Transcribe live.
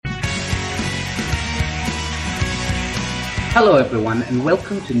Hello everyone and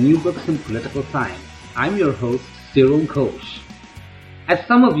welcome to New Books in Political Science. I'm your host Cyril Ghosh. As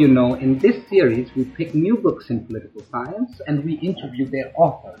some of you know, in this series we pick new books in political science and we interview their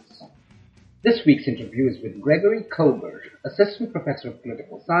authors. This week's interview is with Gregory Koger, Assistant Professor of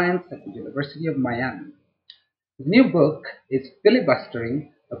Political Science at the University of Miami. His new book is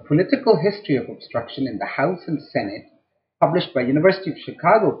Filibustering, A Political History of Obstruction in the House and Senate, published by University of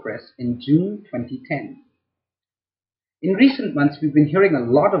Chicago Press in June 2010. In recent months, we've been hearing a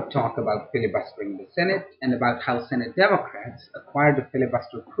lot of talk about filibustering the Senate and about how Senate Democrats acquired a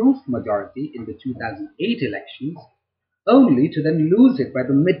filibuster-proof majority in the 2008 elections, only to then lose it by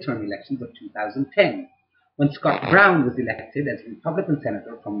the midterm elections of 2010, when Scott Brown was elected as Republican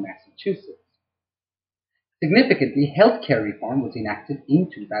Senator from Massachusetts. Significantly, health care reform was enacted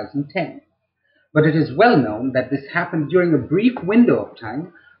in 2010, but it is well known that this happened during a brief window of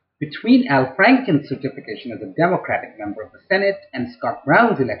time between Al Franken's certification as a Democratic member of the Senate and Scott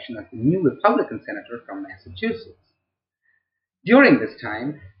Brown's election as the new Republican senator from Massachusetts. During this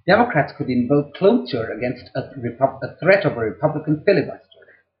time, Democrats could invoke cloture against a threat of a Republican filibuster.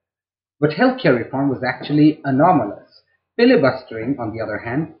 But healthcare reform was actually anomalous. Filibustering, on the other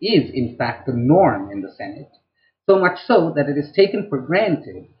hand, is in fact the norm in the Senate, so much so that it is taken for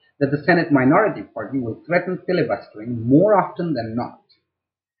granted that the Senate minority party will threaten filibustering more often than not.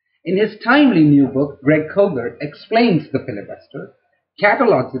 In his timely new book, Greg Koger explains the filibuster,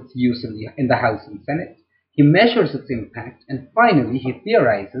 catalogs its use in the House and Senate, he measures its impact, and finally he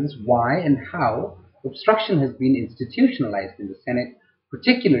theorizes why and how obstruction has been institutionalized in the Senate,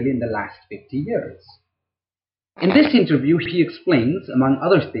 particularly in the last 50 years. In this interview, he explains, among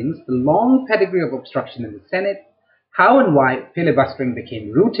other things, the long pedigree of obstruction in the Senate, how and why filibustering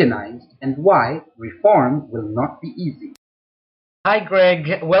became routinized, and why reform will not be easy. Hi,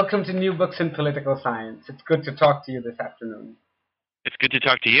 Greg. Welcome to New Books in Political Science. It's good to talk to you this afternoon. It's good to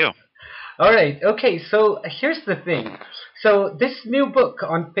talk to you. All right. Okay, so here's the thing. So this new book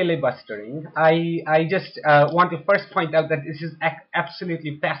on filibustering, I just want to first point out that this is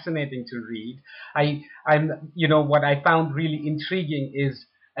absolutely fascinating to read. What I found really intriguing is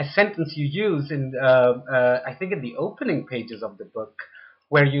a sentence you use in, I think in the opening pages of the book,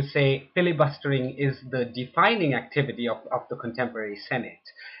 where you say filibustering is the defining activity of the contemporary Senate.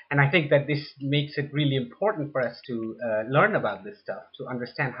 And I think that this makes it really important for us to learn about this stuff, to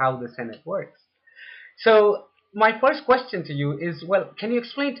understand how the Senate works. So my first question to you is, well, can you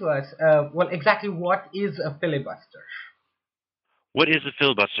explain to us, exactly what is a filibuster? What is a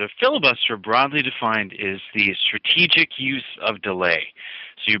filibuster? A filibuster, broadly defined, is the strategic use of delay.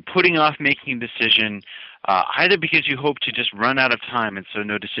 So you're putting off making a decision either because you hope to just run out of time and so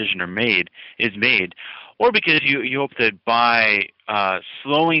no decision is made, or because you hope that by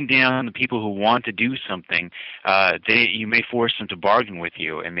slowing down the people who want to do something, you may force them to bargain with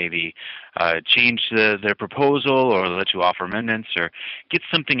you and maybe change their proposal or let you offer amendments or get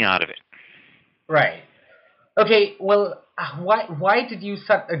something out of it. Right. Okay, well, why did you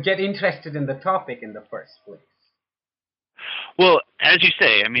get interested in the topic in the first place? Well, as you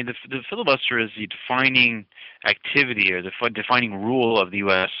say, I mean, the filibuster is the defining activity or the defining rule of the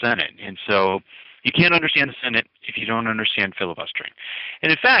U.S. Senate. And so you can't understand the Senate if you don't understand filibustering.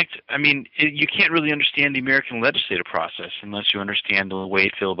 And in fact, I mean, you can't really understand the American legislative process unless you understand the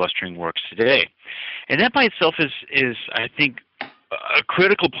way filibustering works today. And that by itself is I think, a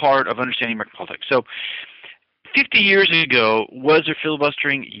critical part of understanding American politics. So 50 years ago, was there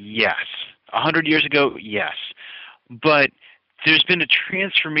filibustering? Yes. 100 years ago? Yes. But there's been a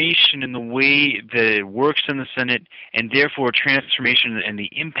transformation in the way that it works in the Senate, and therefore a transformation in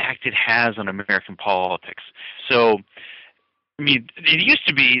the impact it has on American politics. So, I mean, it used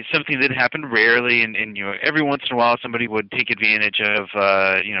to be something that happened rarely, and every once in a while somebody would take advantage of,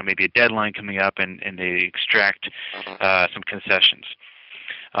 maybe a deadline coming up, and they extract some concessions.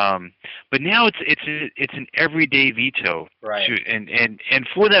 But now it's an everyday veto, right? And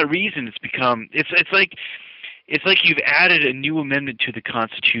for that reason, it's like you've added a new amendment to the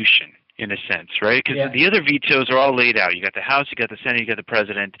Constitution in a sense, right? Because the other vetoes are all laid out. You got the House, you got the Senate, you got the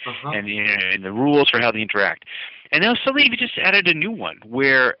President, and the rules for how they interact. And now suddenly you just added a new one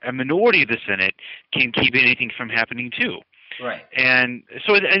where a minority of the Senate can keep anything from happening too. Right. And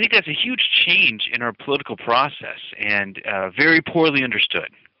so I think that's a huge change in our political process and very poorly understood.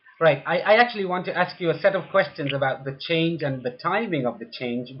 Right. I actually want to ask you a set of questions about the change and the timing of the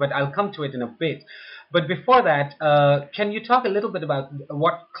change, but I'll come to it in a bit. But before that, can you talk a little bit about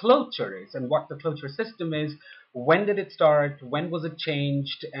what cloture is and what the cloture system is? When did it start? When was it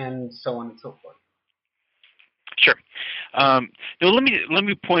changed? And so on and so forth. Sure. Now, let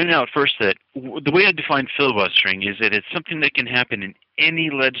me point out first that the way I define filibustering is that it's something that can happen in any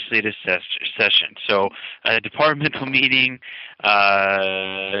legislative session. So, a departmental meeting,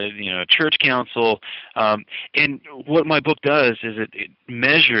 church council, and what my book does is it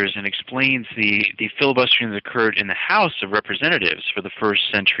measures and explains the filibustering that occurred in the House of Representatives for the first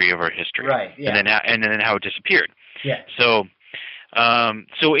century of our history, Right. Yeah. and then how it disappeared. Yeah. So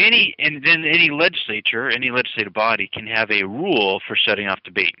any legislature, any legislative body can have a rule for shutting off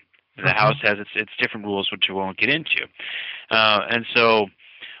debate. The House has its different rules, which we won't get into. And so,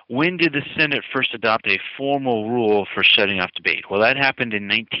 when did the Senate first adopt a formal rule for shutting off debate? Well, that happened in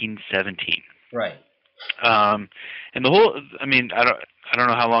 1917. Right. And the whole, I don't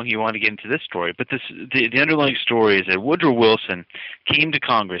know how long you want to get into this story, but the underlying story is that Woodrow Wilson came to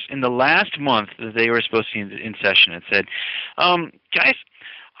Congress in the last month that they were supposed to be in session and said, guys,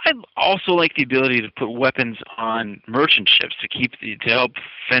 I'd also like the ability to put weapons on merchant ships to help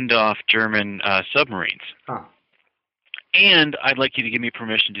fend off German submarines. Huh. And I'd like you to give me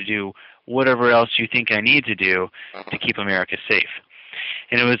permission to do whatever else you think I need to do to keep America safe.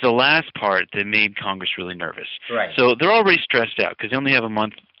 And it was the last part that made Congress really nervous. Right. So they're already stressed out because they only have a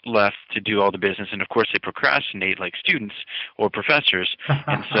month left to do all the business, and of course they procrastinate like students or professors,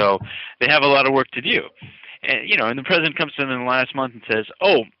 and so they have a lot of work to do. And the president comes to them in the last month and says,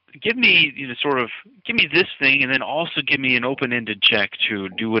 "Oh, give me give me this thing, and then also give me an open-ended check to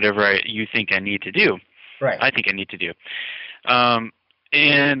do whatever you think I need to do." Right. I think I need to do.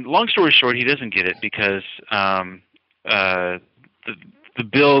 And long story short, he doesn't get it because the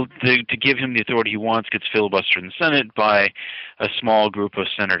bill to give him the authority he wants gets filibustered in the Senate by a small group of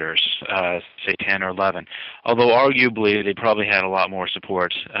senators, say 10 or 11. Although arguably they probably had a lot more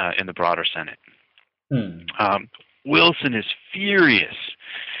support in the broader Senate. Wilson is furious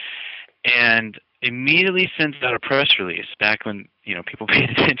and immediately sends out a press release back when people paid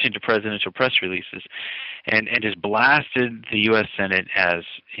attention to presidential press releases, and just blasted the U.S. Senate as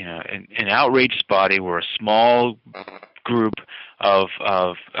an outrageous body where a small group of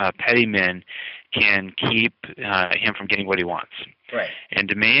petty men can keep him from getting what he wants. Right. And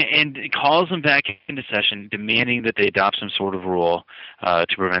it calls them back into session, demanding that they adopt some sort of rule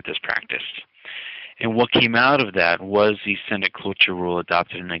to prevent this practice. And what came out of that was the Senate Cloture Rule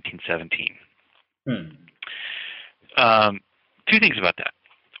adopted in 1917. Two things about that.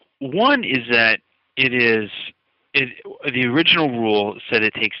 One is that the original rule said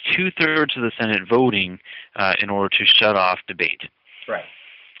it takes 2/3 of the Senate voting in order to shut off debate. Right.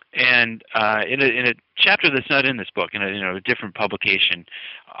 And in a chapter that's not in this book, in a different publication,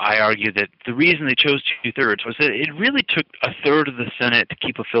 I argue that the reason they chose 2/3 was that it really took 1/3 of the Senate to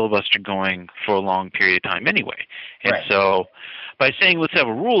keep a filibuster going for a long period of time anyway. And so by saying let's have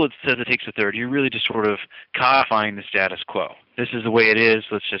a rule that says it takes 1/3, you're really just sort of codifying the status quo. This is the way it is.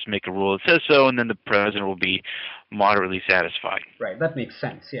 Let's just make a rule that says so, and then the president will be moderately satisfied. Right. That makes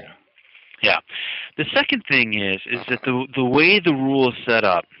sense. Yeah. Yeah. The second thing is that the way the rule is set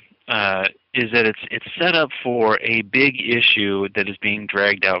up is that it's set up for a big issue that is being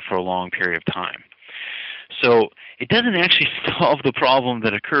dragged out for a long period of time. So it doesn't actually solve the problem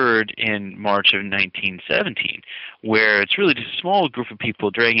that occurred in March of 1917, where it's really just a small group of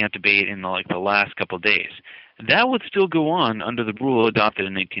people dragging out debate in the last couple of days. That would still go on under the rule adopted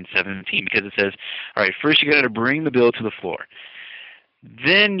in 1917, because it says, all right, first you got to bring the bill to the floor.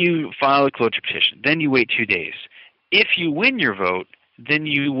 Then you file a cloture petition. Then you wait 2 days. If you win your vote, then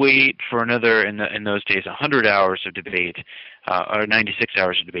you wait for another, in those days, 100 hours of debate, or 96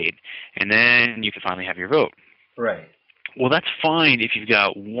 hours of debate, and then you can finally have your vote. Right. Well, that's fine if you've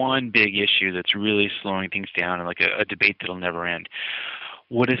got one big issue that's really slowing things down and like a debate that'll never end.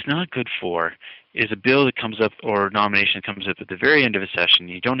 What it's not good for is a bill that comes up or a nomination that comes up at the very end of a session.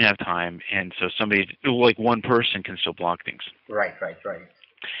 You don't have time, and so one person can still block things. Right.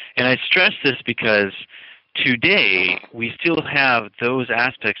 And I stress this because today we still have those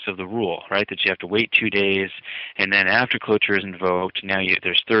aspects of the rule, right? That you have to wait 2 days, and then after cloture is invoked, now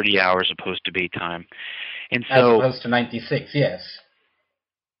there's 30 hours of post-debate time. And so, as opposed to 96, yes.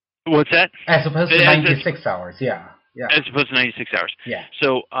 What's that? As opposed to 96 hours, yeah. As opposed to 96 hours. Yeah.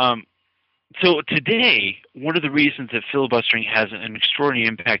 So today, one of the reasons that filibustering has an extraordinary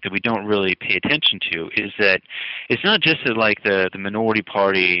impact that we don't really pay attention to is that it's not just that the minority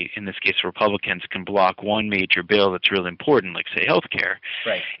party, in this case Republicans, can block one major bill that's really important, like say health care.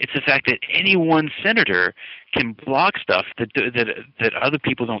 Right. It's the fact that any one senator can block stuff that other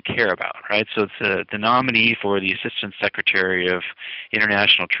people don't care about, right? So it's the nominee for the Assistant Secretary of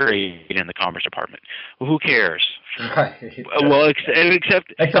International Trade in the Commerce Department. Well, who cares? Right. Well,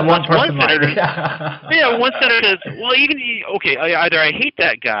 except one person. Senator, yeah, one senator says, well, okay, either I hate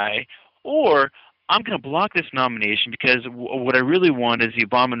that guy, or I'm going to block this nomination because what I really want is the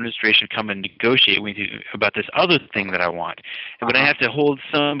Obama administration to come and negotiate with you about this other thing that I want. But I have to hold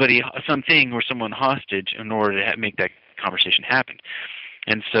something or someone hostage in order to make that conversation happen.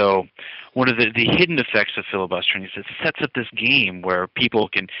 And so one of the hidden effects of filibustering is it sets up this game where people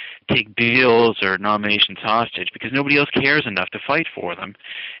can take bills or nominations hostage because nobody else cares enough to fight for them,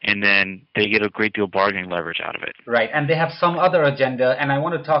 and then they get a great deal of bargaining leverage out of it. Right, and they have some other agenda, and I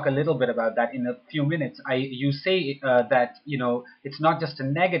want to talk a little bit about that in a few minutes. You say that, it's not just a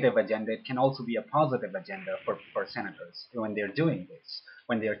negative agenda, it can also be a positive agenda for senators when they're doing this,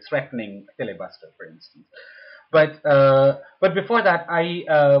 when they're threatening filibuster, for instance. But before that,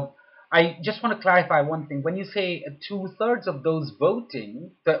 I just want to clarify one thing. When you say 2/3 of those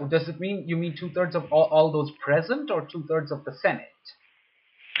voting, does it mean you mean 2/3 of all those present, or 2/3 of the Senate?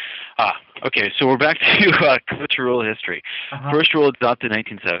 Okay. So we're back to Coach rule history. First rule adopted in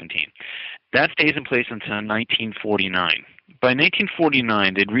 1917. That stays in place until 1949. By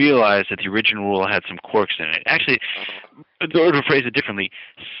 1949, they'd realized that the original rule had some quirks in it. Actually, to phrase it differently,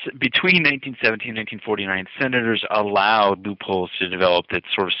 between 1917 and 1949, senators allowed loopholes to develop that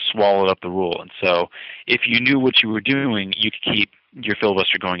sort of swallowed up the rule. And so if you knew what you were doing, you could keep your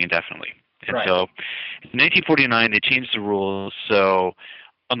filibuster going indefinitely. And so in 1949, they changed the rules. So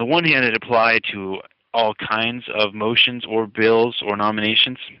on the one hand, it applied to all kinds of motions or bills or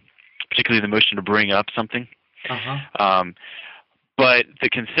nominations, particularly the motion to bring up something. But the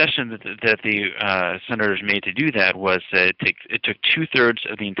concession that the senators made to do that was that it took 2/3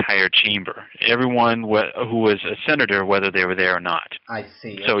 of the entire chamber, everyone who was a senator, whether they were there or not. I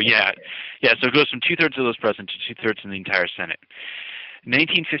see. So so it goes from 2/3 of those present to 2/3 in the entire Senate. In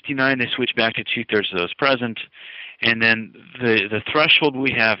 1959, they switched back to 2/3 of those present, and then the threshold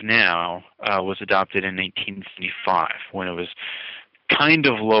we have now was adopted in 1975, when it was kind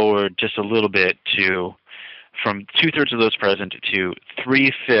of lowered just a little bit from 2/3 of those present to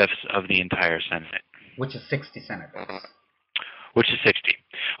 3/5 of the entire Senate. Which is 60 senators. Which is 60.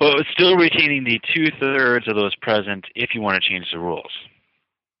 Well, it's still retaining the 2/3 of those present if you want to change the rules.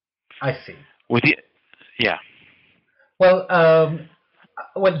 I see. Yeah. Well,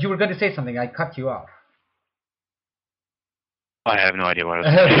 you were going to say something. I cut you off. I have no idea what I was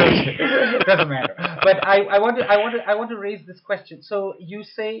saying. Doesn't matter. But I want to raise this question. So you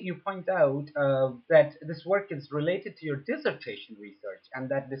point out that this work is related to your dissertation research, and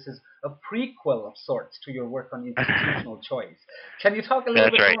that this is a prequel of sorts to your work on institutional choice. Can you talk a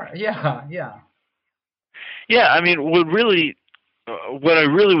little bit more? Yeah. Yeah, I mean, what I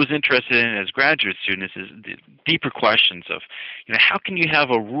really was interested in as graduate students is the deeper questions of, how can you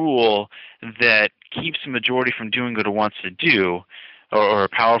have a rule that keeps the majority from doing what it wants to do, or a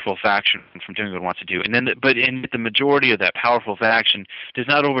powerful faction from doing what it wants to do, and then but the majority of that powerful faction does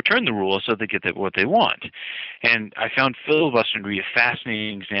not overturn the rule, so they get what they want. And I found filibustering to be a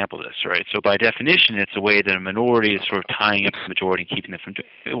fascinating example of this, right? So by definition, it's a way that a minority is sort of tying up the majority and keeping them from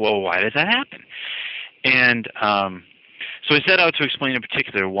doing. Well, why does that happen? And so I set out to explain in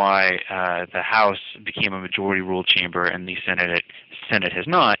particular why the House became a majority rule chamber and the Senate has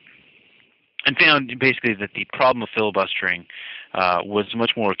not, and found basically that the problem of filibustering was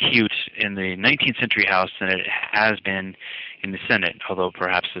much more acute in the 19th century House than it has been in the Senate, although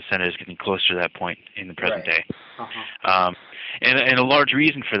perhaps the Senate is getting closer to that point in the present day. And a large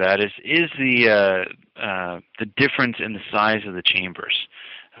reason for that is the difference in the size of the chambers,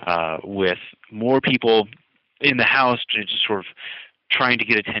 with more people in the House just sort of trying to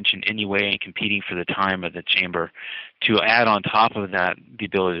get attention anyway and competing for the time of the chamber. To add on top of that the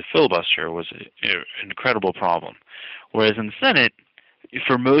ability to filibuster was an incredible problem. Whereas in the Senate,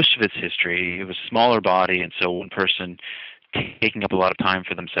 for most of its history, it was a smaller body, and so one person taking up a lot of time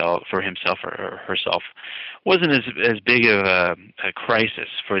for himself or herself wasn't as big of a crisis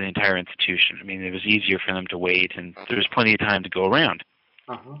for the entire institution. I mean, it was easier for them to wait, and there was plenty of time to go around.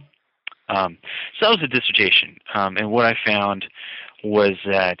 So that was a dissertation, and what I found was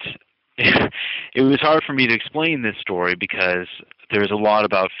that it was hard for me to explain this story because there was a lot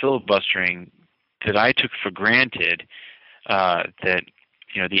about filibustering that I took for granted that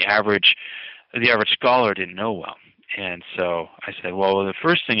the average scholar didn't know well. And so I said, well, the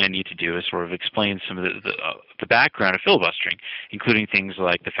first thing I need to do is sort of explain some of the background of filibustering, including things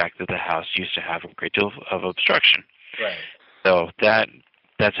like the fact that the House used to have a great deal of obstruction. Right. So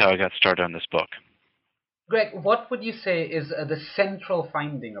that's how I got started on this book. Greg, what would you say is the central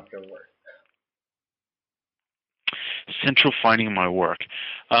finding of your work? Central finding of my work.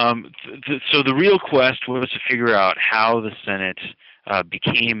 So the real quest was to figure out how the Senate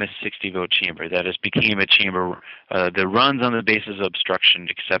became a 60-vote chamber. That is, became a chamber that runs on the basis of obstruction,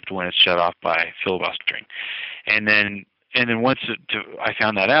 except when it's shut off by filibustering. And then once I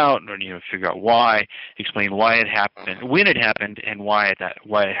found that out, or figure out why, explain why it happened, when it happened, and why it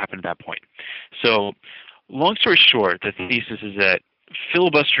happened at that point. So, long story short, the thesis is that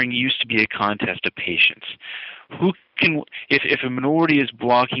filibustering used to be a contest of patience. Who can, if a minority is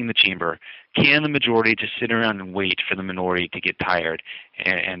blocking the chamber, can the majority just sit around and wait for the minority to get tired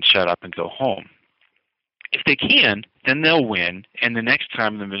and shut up and go home? If they can, then they'll win, and the next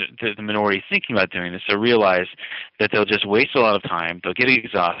time the minority is thinking about doing this, they'll realize that they'll just waste a lot of time, they'll get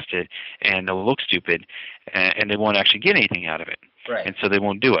exhausted, and they'll look stupid, and they won't actually get anything out of it. Right. And so they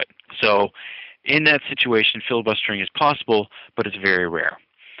won't do it. So in that situation, filibustering is possible, but it's very rare.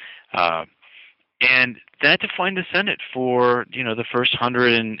 And that defined the Senate for the first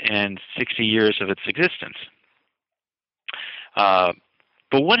 160 years of its existence.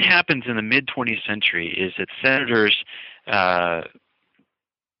 But what happens in the mid-20th century is that senators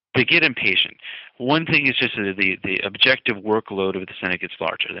they get impatient. One thing is just the objective workload of the Senate gets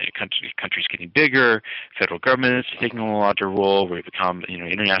larger. The country's getting bigger. Federal government is taking a larger role. We become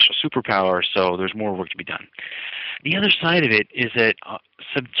international superpower. So there's more work to be done. The other side of it is that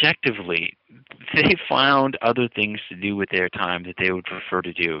subjectively, they found other things to do with their time that they would prefer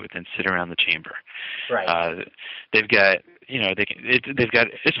to do than sit around the chamber. Right. They've got they've got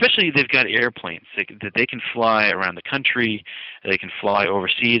airplanes that they can fly around the country. They can fly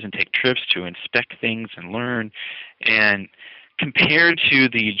overseas and take trips to inspect things and learn. And compared to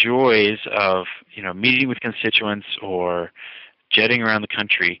the joys of meeting with constituents or jetting around the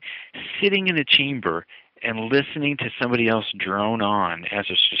country, sitting in a chamber and listening to somebody else drone on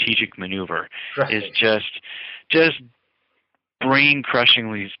as a strategic maneuver is just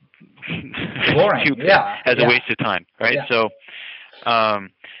brain-crushingly boring. stupid as a waste of time, right? Yeah. So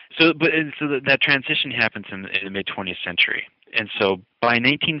that transition happens in the mid-20th century, and so by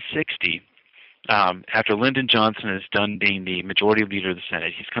 1960, after Lyndon Johnson is done being the majority leader of the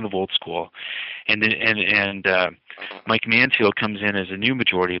Senate, he's kind of old school, and Mike Mansfield comes in as a new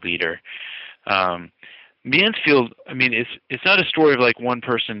majority leader. Mansfield, it's not a story of like one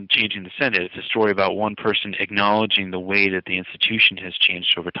person changing the Senate. It's a story about one person acknowledging the way that the institution has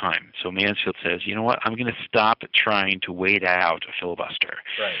changed over time. So Mansfield says, you know what, I'm going to stop trying to wait out a filibuster.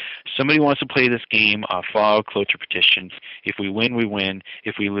 Right. Somebody wants to play this game, file cloture petitions. If we win, we win.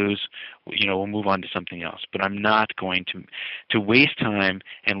 If we lose, we'll move on to something else. But I'm not going to waste time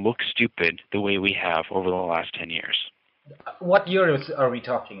and look stupid the way we have over the last 10 years. What years are we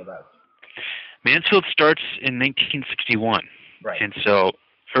talking about? Mansfield starts in 1961, right. And so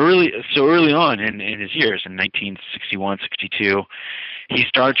early on in his years, in 1961, 62, he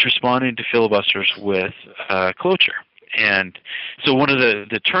starts responding to filibusters with cloture. And so one of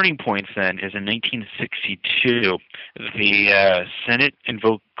the turning points then is in 1962, the Senate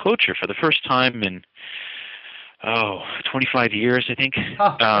invoked cloture for the first time in 25 years, I think.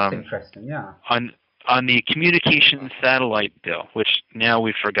 Oh, that's interesting, yeah. On the communications satellite bill, which now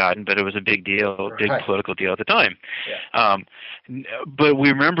we've forgotten, but it was a big deal, big political deal at the time. Yeah. But we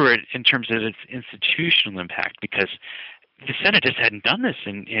remember it in terms of its institutional impact because the Senate just hadn't done this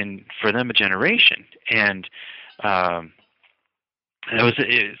in for them a generation, and they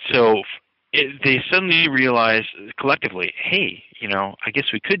suddenly realized collectively, hey, I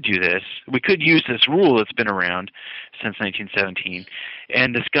guess we could do this. We could use this rule that's been around since 1917,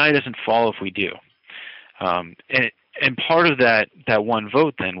 and the sky doesn't fall if we do. And part of that one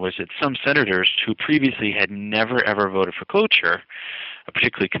vote then was that some senators who previously had never ever voted for cloture,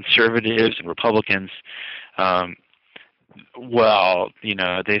 particularly conservatives and Republicans, they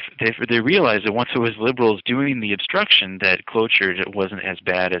realized that once it was liberals doing the obstruction, that cloture wasn't as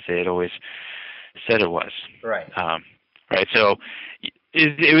bad as they had always said it was. Right. Right. So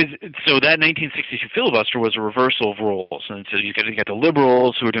that 1962 filibuster was a reversal of roles, and so you got the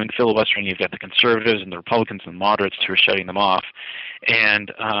liberals who are doing the filibustering, you've got the conservatives and the Republicans and the moderates who are shutting them off,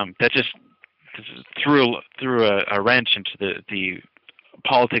 and that just threw a wrench into the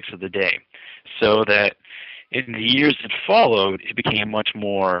politics of the day, so that in the years that followed, it became much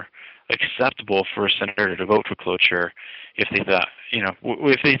more acceptable for a senator to vote for cloture if they thought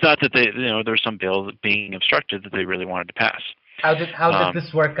that there was some bill being obstructed that they really wanted to pass. How did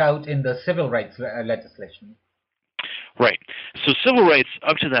this work out in the civil rights legislation? Right. So civil rights,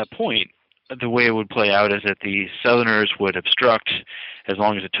 up to that point, the way it would play out is that the Southerners would obstruct as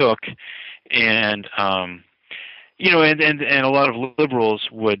long as it took, and and a lot of liberals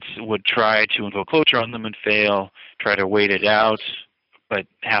would try to invoke cloture on them and fail, try to wait it out, but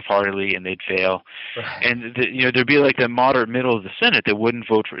half-heartedly, and they'd fail. Right. And there'd be like the moderate middle of the Senate that wouldn't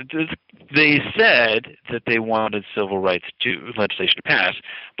vote for. They said that they wanted civil rights legislation to pass,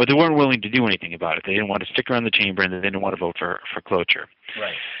 but they weren't willing to do anything about it. They didn't want to stick around the chamber, and they didn't want to vote for cloture.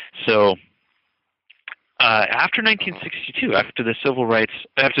 Right. So after 1962, after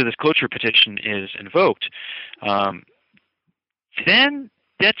this cloture petition is invoked, then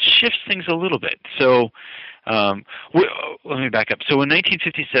that shifts things a little bit. So let me back up. So in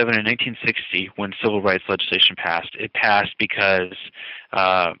 1957 and 1960, when civil rights legislation passed, it passed because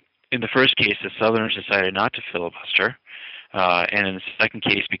in the first case, the Southerners decided not to filibuster. And in the second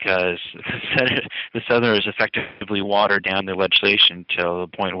case, because the Southerners effectively watered down their legislation to the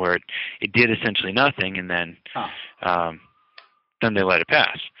point where it did essentially nothing, and then they let it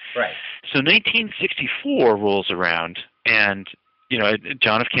pass. Right. So 1964 rolls around, and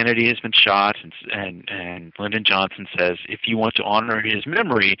John F. Kennedy has been shot, and Lyndon Johnson says, if you want to honor his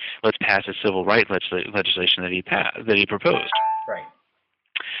memory, let's pass a civil rights legislation that he proposed. Right.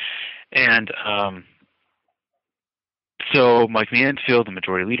 And so Mike Mansfield, the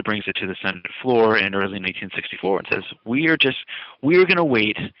majority leader, brings it to the Senate floor in early 1964 and says, we are going to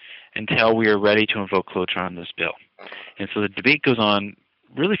wait until we are ready to invoke cloture on this bill. And so the debate goes on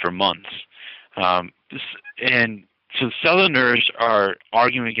really for months. And so the Southerners are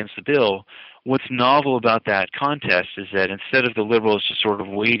arguing against the bill. What's novel about that contest is that instead of the liberals just sort of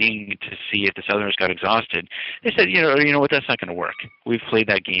waiting to see if the Southerners got exhausted, they said, you know what, that's not going to work. We've played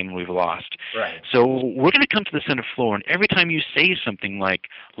that game and we've lost. Right. So we're going to come to the Senate floor, and every time you say something like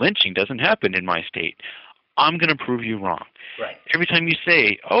lynching doesn't happen in my state, I'm going to prove you wrong. Right. Every time you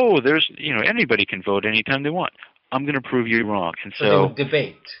say, oh, there's anybody can vote anytime they want, I'm going to prove you wrong. And so they would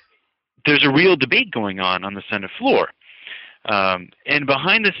debate. There's a real debate going on the Senate floor. And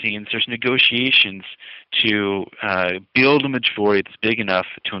behind the scenes, there's negotiations to build a majority that's big enough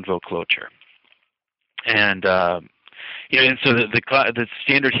to invoke cloture. And and so the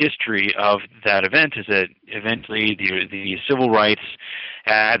standard history of that event is that eventually the civil rights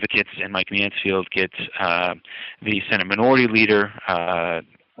advocates and Mike Mansfield get the Senate Minority Leader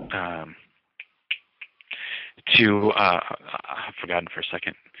to I've forgotten for a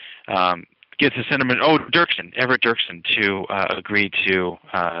second. Gets the Senator Everett Dirksen to agree to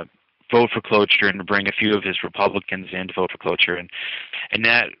vote for cloture and bring a few of his Republicans in to vote for cloture, and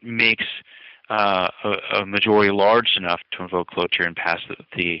that makes a majority large enough to invoke cloture and pass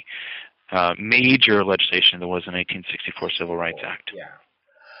the major legislation that was the 1964 Civil Rights Act. Yeah.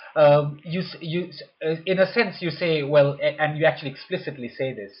 You, in a sense, you say, well, and you actually explicitly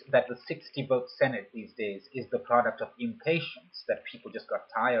say this, that the 60-vote Senate these days is the product of impatience, that people just got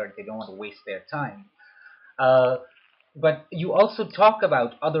tired, they don't want to waste their time. But you also talk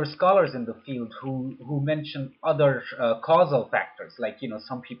about other scholars in the field who mention other causal factors, like,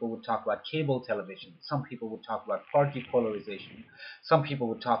 some people would talk about cable television, some people would talk about party polarization, some people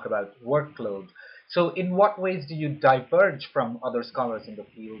would talk about workload. So in what ways do you diverge from other scholars in the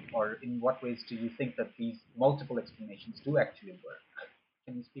field, or in what ways do you think that these multiple explanations do actually work?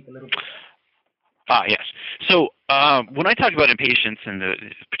 Can you speak a little bit about that? Yes. So when I talk about impatience, and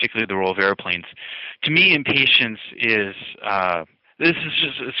particularly the role of airplanes, to me impatience is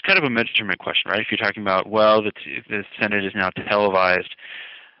it's kind of a measurement question, right? If you're talking about, well, the Senate is now televised.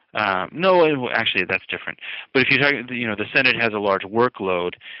 No, actually that's different. But if you're talking, the Senate has a large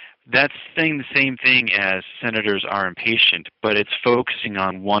workload. That's saying the same thing as senators are impatient, but it's focusing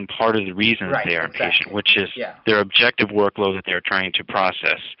on one part of the reason that they are impatient, which is their objective workload that they're trying to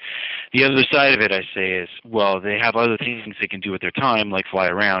process. The other side of it, I say, is, well, they have other things they can do with their time, like fly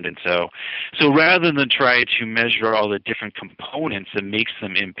around, and so rather than try to measure all the different components that makes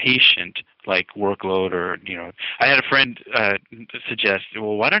them impatient, like workload, or I had a friend suggest,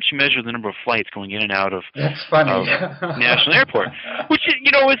 well, why don't you measure the number of flights going in and out of National Airport, which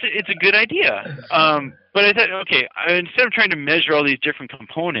it's a good idea. But I thought, okay, instead of trying to measure all these different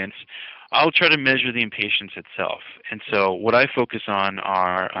components, I'll try to measure the impatience itself. And so what I focus on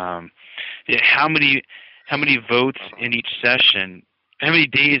are how many votes in each session, how many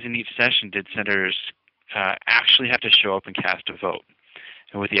days in each session did senators actually have to show up and cast a vote,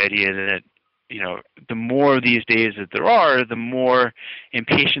 and with the idea that the more of these days that there are, the more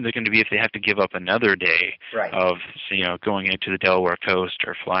impatient they're going to be if they have to give up another day of going into the Delaware coast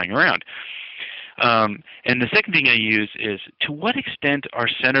or flying around. And the second thing I use is, to what extent are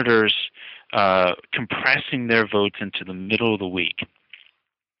senators compressing their votes into the middle of the week,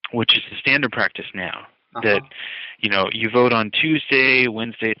 which is the standard practice now. that you vote on Tuesday,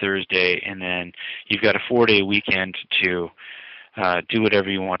 Wednesday, Thursday, and then you've got a 4-day weekend to do whatever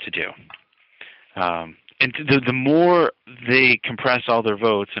you want to do. And the more they compress all their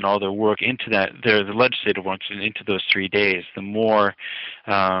votes and all their work into the legislative work into those 3 days, the more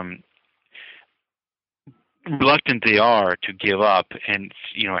reluctant they are to give up and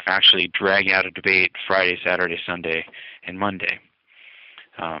actually drag out a debate Friday, Saturday, Sunday, and Monday.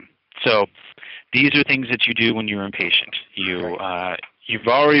 So these are things that you do when you're impatient. You've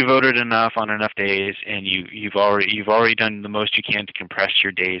already voted enough on enough days, and you've already done the most you can to compress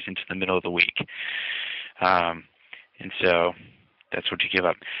your days into the middle of the week. And so that's what you give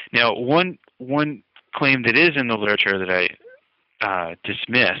up. Now, one claim that is in the literature that I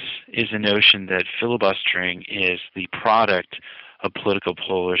dismiss is the notion that filibustering is the product of political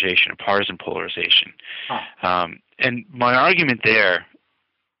polarization, or partisan polarization. And my argument there,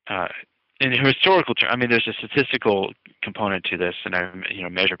 in historical terms, I mean, there's a statistical component to this, and I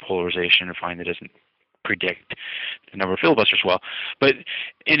measure polarization and find that it doesn't predict the number of filibusters well. But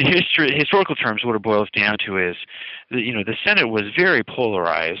in historical terms, what it boils down to is, the Senate was very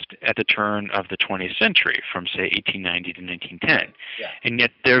polarized at the turn of the 20th century, from say 1890 to 1910, and yet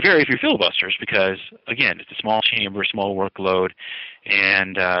there are very few filibusters because, again, it's a small chamber, small workload,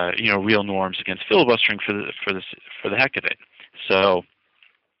 and real norms against filibustering for the heck of it. So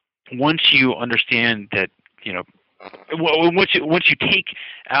once you understand that, once you take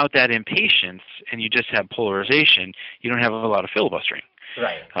out that impatience and you just have polarization, you don't have a lot of filibustering.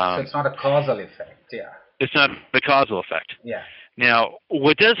 Right. So it's not a causal effect. Yeah. It's not the causal effect. Yeah. Now,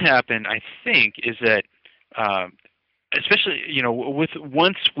 what does happen, I think, is that, especially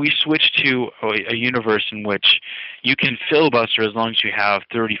once we switch to a universe in which you can filibuster as long as you have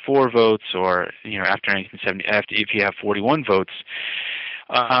 34 votes, or after 1970, if you have 41 votes.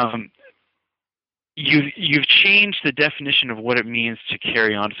 You've changed the definition of what it means to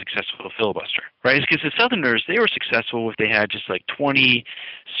carry on a successful filibuster, right? Because the Southerners, they were successful if they had just like 20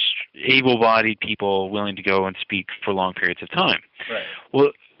 able-bodied people willing to go and speak for long periods of time. Right.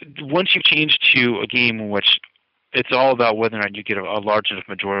 Well, once you change to a game in which it's all about whether or not you get a large enough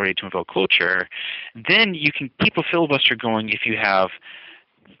majority to invoke cloture, then you can keep a filibuster going if you have,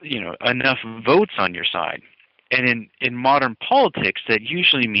 enough votes on your side. And in modern politics, that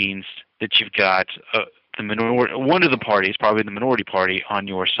usually means that you've got the minority, one of the parties, probably the minority party, on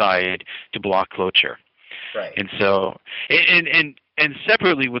your side to block cloture. Right. And so, and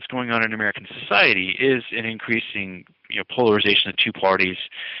separately, what's going on in American society is an increasing polarization of two parties.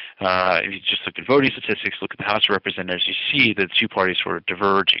 If you just look at voting statistics, look at the House of Representatives, you see that the two parties sort of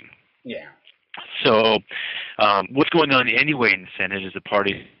diverging. Yeah. So, what's going on anyway in the Senate is the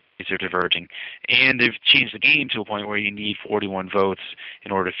parties are diverging, and they've changed the game to a point where you need 41 votes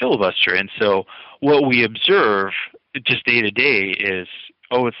in order to filibuster. And so what we observe just day to day is,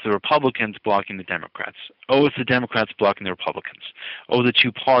 it's the Republicans blocking the Democrats. It's the Democrats blocking the Republicans. The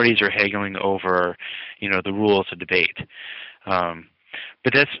two parties are haggling over, the rules of debate.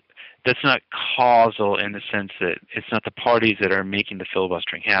 But that's not causal in the sense that it's not the parties that are making the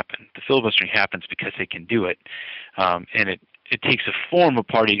filibustering happen. The filibustering happens because they can do it, and it takes a form of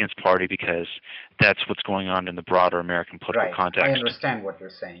party against party because that's what's going on in the broader American political context. I understand what you're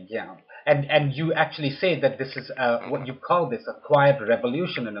saying, yeah. And you actually say that this is what you call this a quiet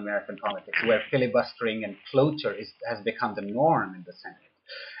revolution in American politics, where filibustering and cloture has become the norm in the Senate.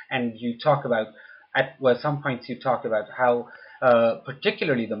 And you talk about, at some points you talk about how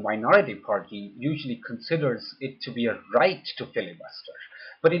particularly the minority party usually considers it to be a right to filibuster.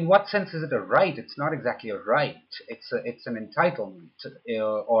 But in what sense is it a right? It's not exactly a right. It's an entitlement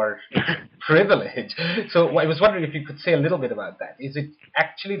or privilege. So I was wondering if you could say a little bit about that. Is it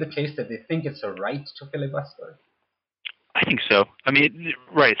actually the case that they think it's a right to filibuster? I think so. I mean,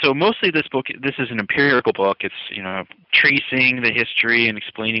 right. So mostly this is an empirical book. It's, tracing the history and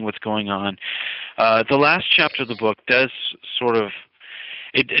explaining what's going on. The last chapter of the book does sort of,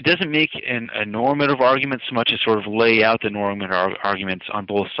 it doesn't make a normative argument so much as sort of lay out the normative arguments on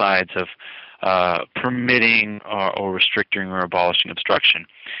both sides of permitting or restricting or abolishing obstruction.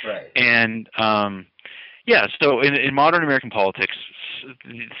 Right. And so in modern American politics,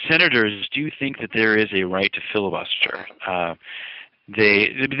 senators do think that there is a right to filibuster.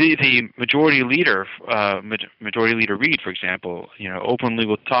 The majority leader Reid, for example, openly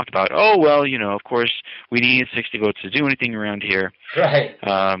will talk about, of course we need 60 votes to do anything around here. Right.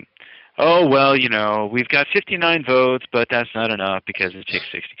 We've got 59 votes, but that's not enough because it takes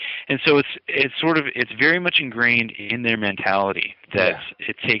 60. And so it's very much ingrained in their mentality that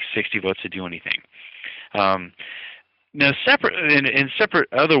it takes 60 votes to do anything. Now, in separate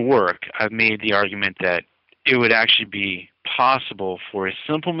other work, I've made the argument that it would actually be possible for a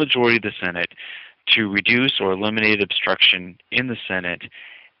simple majority of the Senate to reduce or eliminate obstruction in the Senate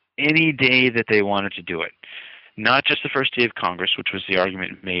any day that they wanted to do it. Not just the first day of Congress, which was the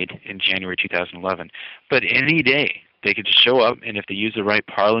argument made in January 2011, but any day. They could just show up, and if they use the right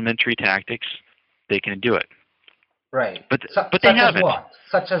parliamentary tactics, they can do it. Right. But they haven't.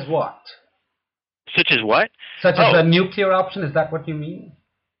 Such as what? Such as what? Such as a nuclear option? Is that what you mean?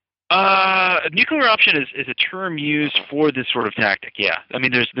 Nuclear option is a term used for this sort of tactic. Yeah, I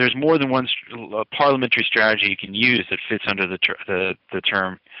mean, there's more than one parliamentary strategy you can use that fits under the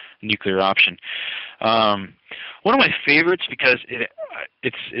term nuclear option. One of my favorites, because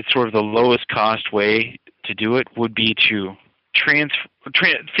it's sort of the lowest cost way to do it, would be to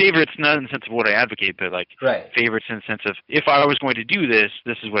favorites, not in the sense of what I advocate, but like favorites in the sense of if I was going to do this,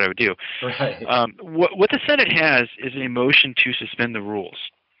 this is what I would do. Right. What the Senate has is a motion to suspend the rules.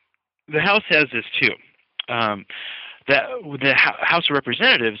 The House has this too. The House of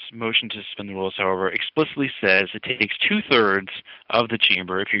Representatives' motion to suspend the rules, however, explicitly says it takes 2/3 of the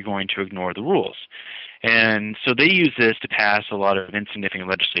chamber if you're going to ignore the rules. And so they use this to pass a lot of insignificant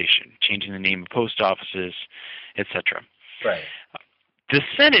legislation, changing the name of post offices, etc. Right. The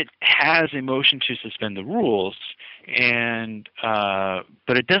Senate has a motion to suspend the rules, and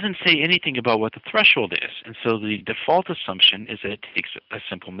but it doesn't say anything about what the threshold is, and so the default assumption is that it takes a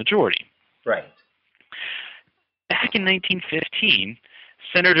simple majority. Right. Back in 1915,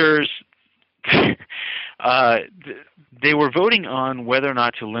 senators they were voting on whether or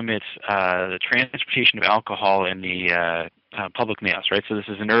not to limit the transportation of alcohol in the public mails. Right. So this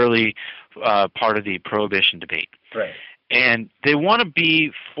is an early part of the Prohibition debate. Right. And they want to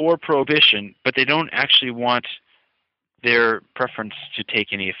be for prohibition, but they don't actually want their preference to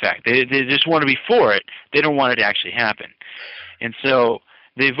take any effect. They just want to be for it. They don't want it to actually happen. And so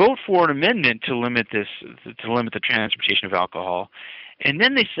they vote for an amendment to limit the transportation of alcohol. And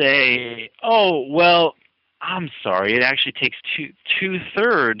then they say, oh, well, I'm sorry, it actually takes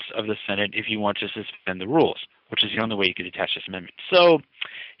two-thirds of the Senate if you want to suspend the rules, which is the only way you could attach this amendment. So,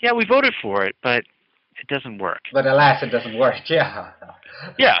 yeah, we voted for it, but it doesn't work. But alas, it doesn't work. Yeah.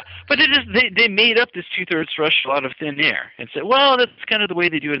 Yeah, but they made up this 2/3 threshold out of thin air and said, well, that's kind of the way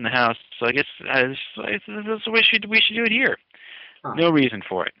they do it in the House, so I guess that's the way we should do it here. Huh. No reason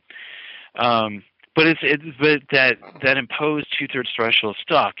for it. But that imposed 2/3 threshold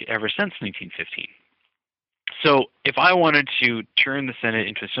stuck ever since 1915. So if I wanted to turn the Senate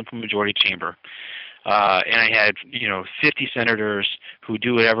into a simple majority chamber, and I had 50 senators who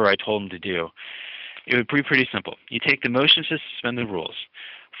do whatever I told them to do, it would be pretty simple. You take the motion to suspend the rules.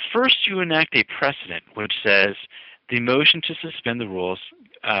 First, you enact a precedent which says the motion to suspend the rules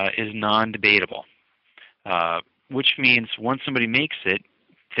is non-debatable, which means once somebody makes it,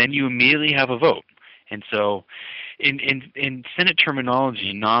 then you immediately have a vote. And so in Senate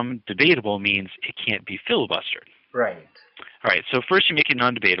terminology, non-debatable means it can't be filibustered. Right. All right, so first you make it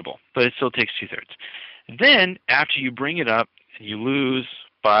non-debatable, but it still takes 2/3. Then after you bring it up and you lose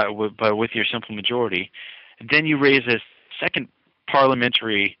with your simple majority, then you raise a second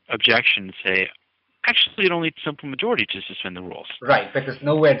parliamentary objection and say, actually it only needs simple majority to suspend the rules. Right, because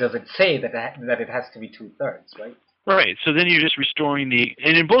nowhere does it say that it has to be 2/3, right? Right. So then you're just restoring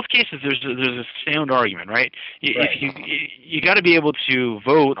and in both cases there's a sound argument, right? Right. If you got to be able to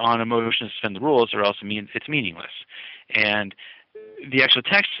vote on a motion to suspend the rules, or else it's meaningless. And the actual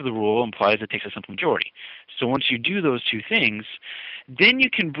text of the rule implies it takes a simple majority. So once you do those two things, then you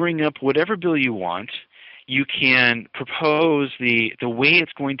can bring up whatever bill you want. You can propose the way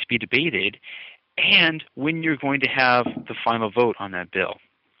it's going to be debated, and when you're going to have the final vote on that bill.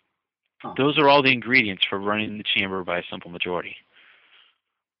 Huh. Those are all the ingredients for running the chamber by a simple majority.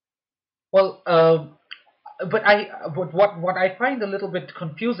 Well, but what I find a little bit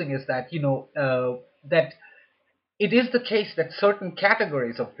confusing is that that it is the case that certain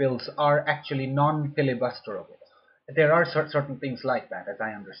categories of bills are actually non-filibusterable. There are certain things like that, as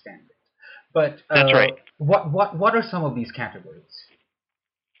I understand it. But that's right. What are some of these categories?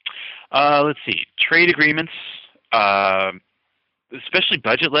 Let's see. Trade agreements. Especially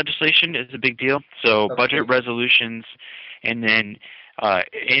budget legislation is a big deal. So okay. Budget resolutions, and then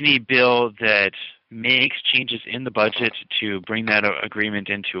any bill that makes changes in the budget to bring that agreement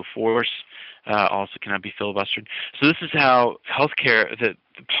into force also cannot be filibustered. So this is how healthcare, the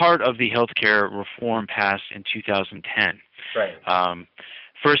part of the healthcare reform passed in 2010. Right.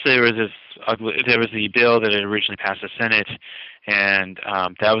 First, there was the bill that had originally passed the Senate, and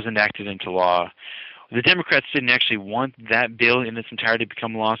that was enacted into law. The Democrats didn't actually want that bill in its entirety to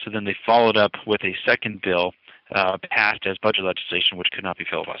become law, so then they followed up with a second bill passed as budget legislation, which could not be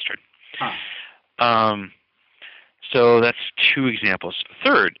filibustered. Huh. So that's two examples.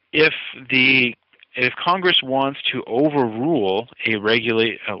 Third, if Congress wants to overrule a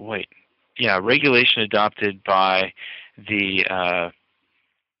regulation adopted by the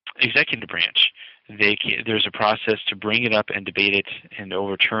executive branch, there's a process to bring it up and debate it and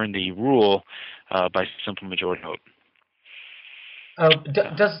overturn the rule by simple majority vote.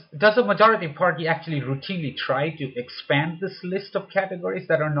 Does the majority party actually routinely try to expand this list of categories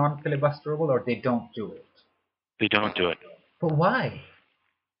that are non-filibusterable, or they don't do it? They don't do it. But why?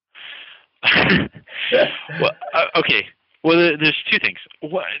 Well, okay. Well, there's two things.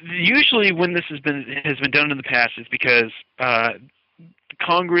 Usually, when this has been done in the past, it's because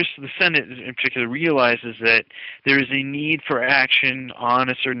Congress, the Senate in particular, realizes that there is a need for action on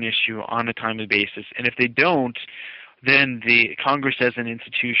a certain issue on a timely basis, and if they don't, then the Congress as an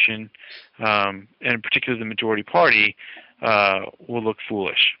institution, and particularly the majority party, will look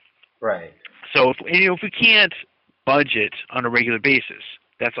foolish. Right. So if we can't budget on a regular basis,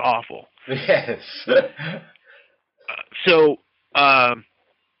 that's awful. Yes. So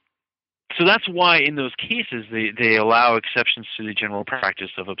that's why in those cases they allow exceptions to the general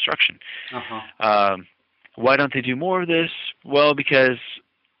practice of obstruction. Uh-huh. Why don't they do more of this? Well, because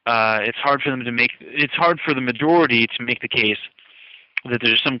it's hard for the majority to make the case that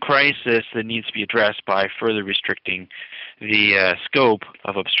there's some crisis that needs to be addressed by further restricting the scope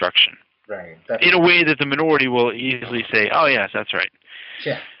of obstruction. Right. In a way that the minority will easily say, "Oh yes, that's right."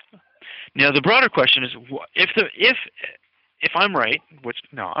 Yeah. Now the broader question is, if I'm right,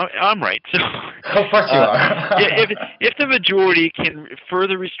 I'm right. So of course you are. if the majority can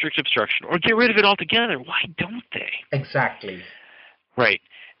further restrict obstruction or get rid of it altogether, why don't they? Exactly. Right.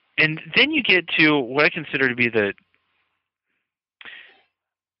 And then you get to what I consider to be the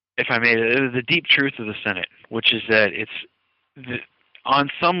deep truth of the Senate, which is that on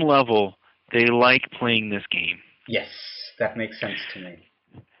some level they like playing this game. Yes, that makes sense to me.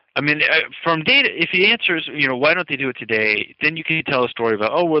 I mean, from data, if the answer is, why don't they do it today, then you can tell a story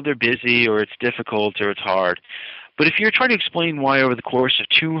about, oh, well, they're busy, or it's difficult, or it's hard. But if you're trying to explain why over the course of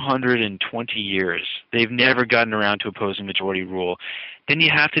 220 years they've never gotten around to opposing majority rule, then you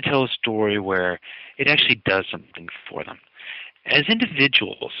have to tell a story where it actually does something for them. As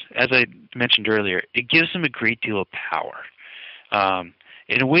individuals, as I mentioned earlier, it gives them a great deal of power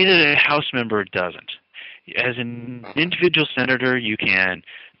in a way that a House member doesn't. As an individual senator, you can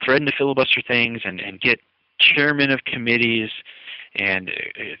threaten to filibuster things and get chairmen of committees and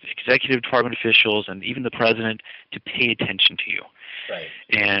executive department officials and even the president to pay attention to you. Right.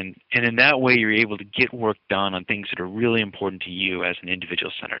 And in that way, you're able to get work done on things that are really important to you as an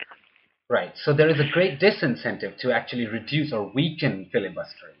individual senator. Right. So there is a great disincentive to actually reduce or weaken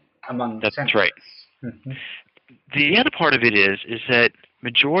filibustering among senators. That's right. Mm-hmm. The other part of it is that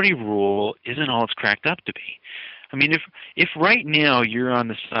majority rule isn't all it's cracked up to be. I mean, if right now you're on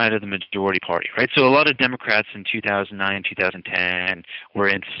the side of the majority party, right? So a lot of Democrats in 2009, 2010 were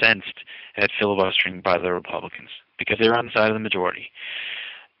incensed at filibustering by the Republicans because they were on the side of the majority.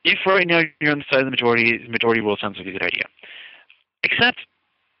 If right now you're on the side of the majority rule sounds like a good idea. Except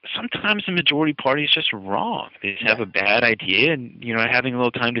sometimes the majority party is just wrong. They just have a bad idea, and having a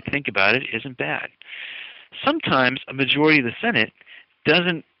little time to think about it isn't bad. Sometimes a majority of the Senate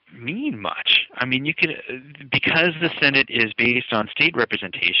doesn't mean much. I mean, you can, because the Senate is based on state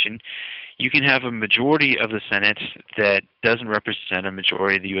representation, you can have a majority of the Senate that doesn't represent a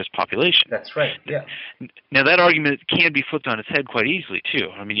majority of the U.S. population. That's right. Yeah. Now, that argument can be flipped on its head quite easily too.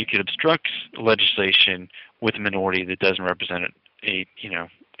 I mean, you could obstruct legislation with a minority that doesn't represent a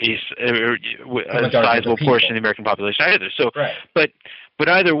sizable portion of the American population either. So, right. But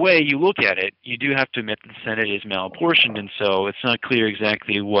either way you look at it, you do have to admit that the Senate is malapportioned, and so it's not clear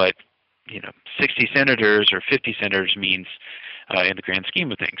exactly what 60 senators or 50 senators means in the grand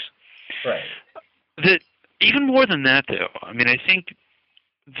scheme of things. Right. Even more than that, though, I mean, I think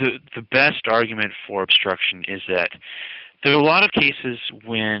the best argument for obstruction is that there are a lot of cases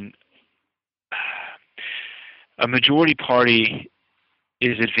when a majority party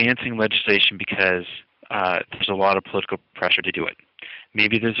is advancing legislation because there's a lot of political pressure to do it.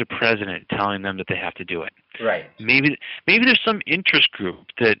 Maybe there's a president telling them that they have to do it. Right. Maybe there's some interest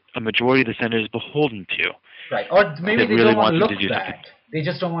group that a majority of the Senate is beholden to. Right. Or maybe they really don't want to look to do bad. something. They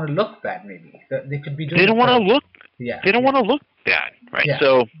just don't want to look bad. Maybe they could be doing. They don't want to look. Yeah. They don't want to look bad, right? Yeah.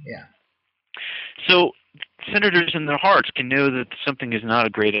 So. Yeah. So senators in their hearts can know that something is not a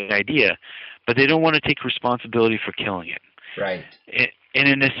great idea, but they don't want to take responsibility for killing it. Right. And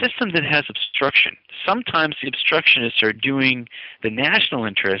in a system that has obstruction, sometimes the obstructionists are doing the national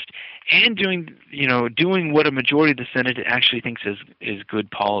interest and doing what a majority of the Senate actually thinks is good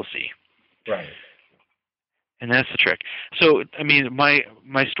policy. Right. And that's the trick. So, I mean, my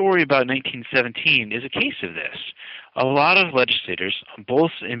story about 1917 is a case of this. A lot of legislators,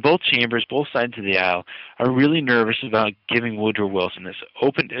 in both chambers, both sides of the aisle, are really nervous about giving Woodrow Wilson this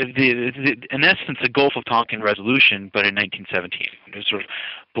in essence, a Gulf of Tonkin resolution, but in 1917. It's sort of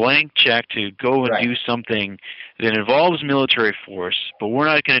blank check to go and do something that involves military force, but we're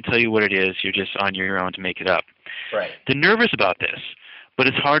not going to tell you what it is. You're just on your own to make it up. Right. They're nervous about this. But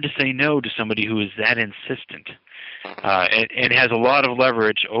it's hard to say no to somebody who is that insistent and has a lot of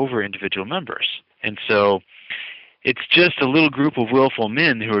leverage over individual members. And so it's just a little group of willful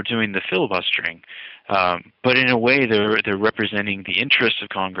men who are doing the filibustering. But in a way, they're representing the interests of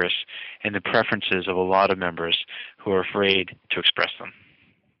Congress and the preferences of a lot of members who are afraid to express them.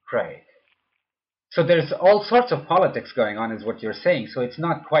 Right. So there's all sorts of politics going on, is what you're saying. So it's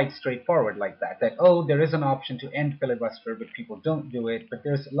not quite straightforward like that. That, oh, there is an option to end filibuster, but people don't do it. But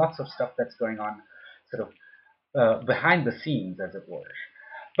there's lots of stuff that's going on, sort of behind the scenes, as it were.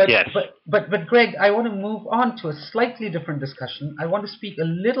 But, yes. But Greg, I want to move on to a slightly different discussion. I want to speak a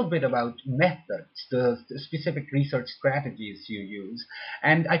little bit about methods, the specific research strategies you use.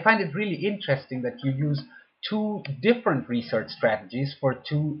 And I find it really interesting that you use two different research strategies for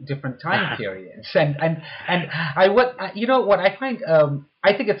two different time periods. And what I find,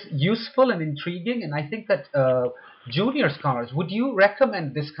 I think it's useful and intriguing, and I think that junior scholars, would you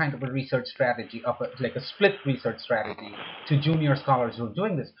recommend this kind of a research strategy, like a split research strategy, to junior scholars who are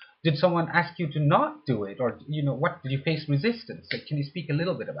doing this? Did someone ask you to not do it, or what did you face resistance? So can you speak a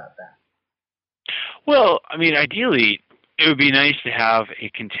little bit about that? Well, I mean, ideally, it would be nice to have a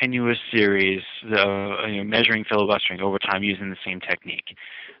continuous series measuring filibustering over time using the same technique.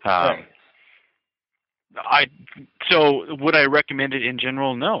 Right. So would I recommend it in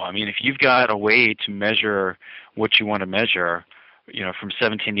general? No. I mean, if you've got a way to measure what you want to measure, from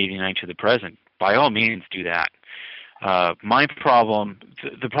 1789 to the present, by all means do that. My problem,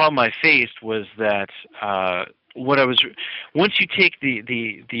 the problem I faced was that once you take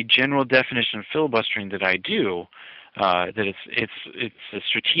the general definition of filibustering that I do, that it's a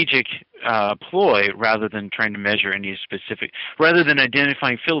strategic ploy rather than trying to measure any specific, rather than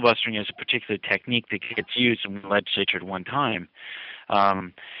identifying filibustering as a particular technique that gets used in the legislature at one time.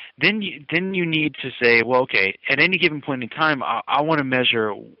 Then you need to say, well, okay, at any given point in time, I want to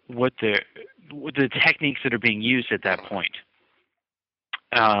measure what the techniques that are being used at that point.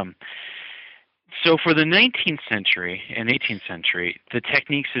 So for the 19th century and 18th century, the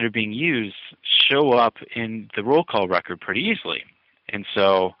techniques that are being used show up in the roll call record pretty easily. And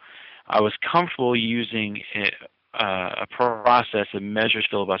so I was comfortable using a process that measures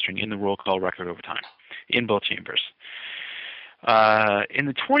filibustering in the roll call record over time in both chambers. In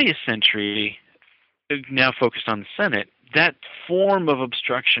the 20th century, now focused on the Senate, that form of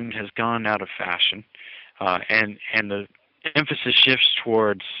obstruction has gone out of fashion, and the emphasis shifts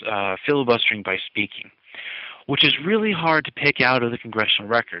towards filibustering by speaking, which is really hard to pick out of the congressional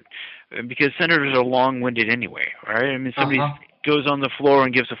record because senators are long-winded anyway, right? I mean, somebody goes on the floor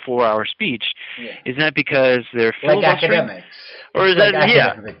and gives a 4-hour speech. Yeah. Is that because they're filibustering? Like academics. Or is like that,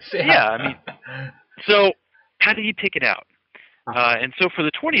 academics. Yeah, I mean, so how do you pick it out? And so for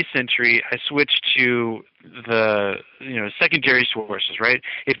the 20th century, I switched to the secondary sources, right?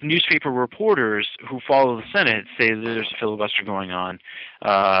 If newspaper reporters who follow the Senate say that there's a filibuster going on,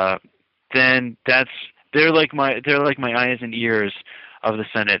 then they're like my eyes and ears of the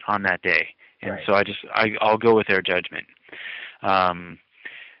Senate on that day, and right. So I'll go with their judgment.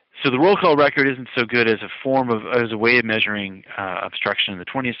 So the roll call record isn't so good as a way of measuring obstruction in the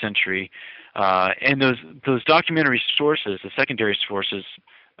 20th century. And those documentary sources, the secondary sources,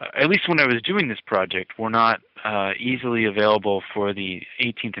 at least when I was doing this project, were not easily available for the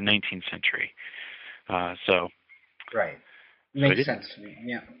 18th and 19th century. Right, makes sense to me.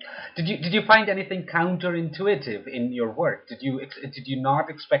 Yeah. Did you find anything counterintuitive in your work? Did you not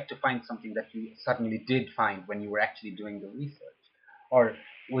expect to find something that you suddenly did find when you were actually doing the research, or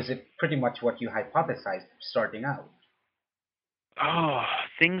was it pretty much what you hypothesized starting out? Oh,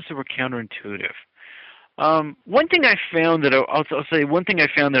 things that were counterintuitive. One thing I found that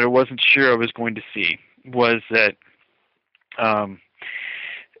I wasn't sure I was going to see was that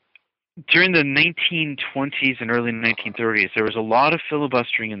during the 1920s and early 1930s, there was a lot of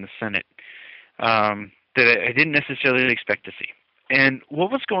filibustering in the Senate that I didn't necessarily expect to see. And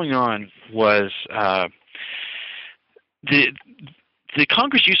what was going on was the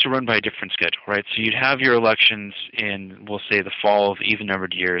Congress used to run by a different schedule, right? So you'd have your elections in, we'll say, the fall of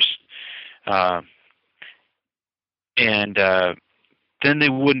even-numbered years, and then they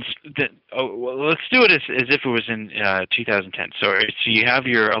wouldn't. Well, let's do it as if it was in 2010. So you have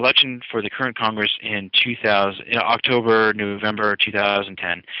your election for the current Congress in October, November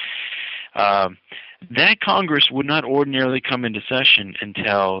 2010. That Congress would not ordinarily come into session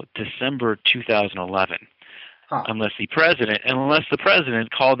until December 2011, unless the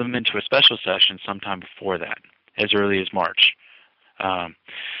president called them into a special session sometime before that, as early as March.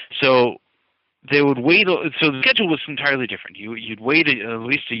 So they would wait. So the schedule was entirely different. You'd wait at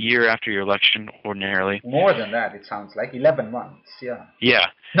least a year after your election ordinarily. More than that, it sounds like 11 months. Yeah. Yeah.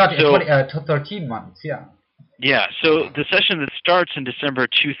 Not 13 months. Yeah. Yeah. So the session that starts in December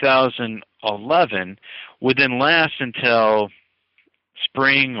 2011 would then last until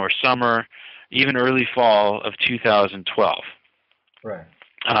spring or summer, even early fall of 2012. Right.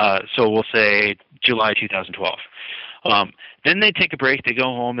 So we'll say July 2012. Then they take a break, they go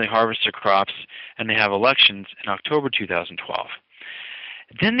home, they harvest their crops, and they have elections in October 2012.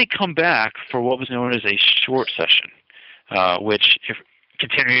 Then they come back for what was known as a short session, which, if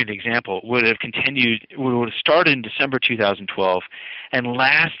continuing the example, would have started in December 2012 and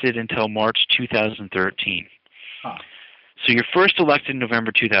lasted until March 2013. So you're first elected in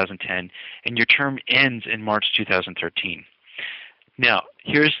November 2010, and your term ends in March 2013. Now,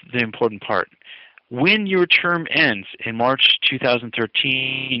 here's the important part. When your term ends in March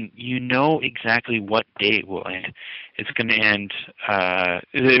 2013, you know exactly what day it will end. It's going to end,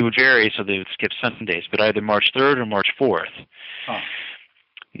 it would vary, so they would skip Sundays, but either March 3rd or March 4th.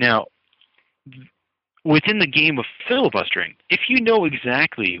 Now, within the game of filibustering, if you know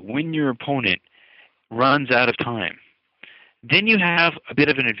exactly when your opponent runs out of time, then you have a bit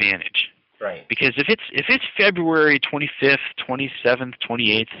of an advantage. Right. Because if it's February 25th, 27th,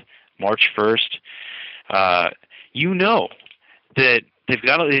 28th, March 1st, you know that they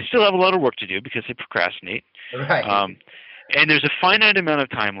still have a lot of work to do because they procrastinate. Right. And there's a finite amount of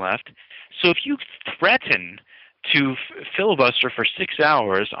time left. So if you threaten to filibuster for 6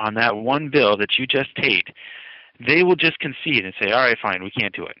 hours on that one bill that you just paid, they will just concede and say, all right, fine, we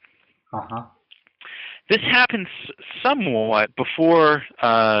can't do it. This happens somewhat before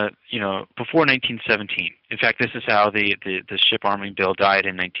 1917. In fact, this is how the ship arming bill died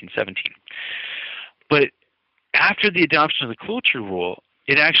in 1917. But after the adoption of the cloture rule,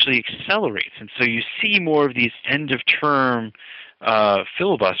 it actually accelerates, and so you see more of these end-of-term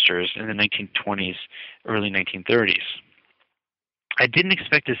filibusters in the 1920s, early 1930s. I didn't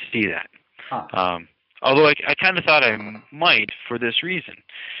expect to see that, although I kind of thought I might for this reason.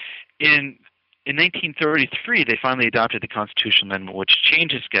 In 1933, they finally adopted the constitutional amendment, which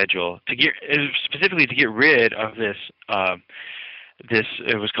changed the schedule specifically to get rid of this.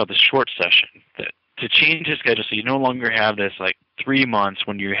 It was called the short session. To change the schedule, so you no longer have this 3 months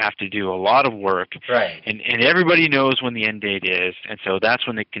when you have to do a lot of work, right? And everybody knows when the end date is, and so that's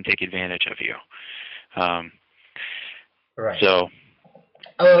when they can take advantage of you. Right. So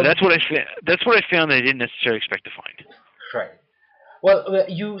that's what I found that I didn't necessarily expect to find. Right. Well,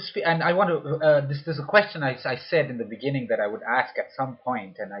 and I want to. This is a question I said in the beginning that I would ask at some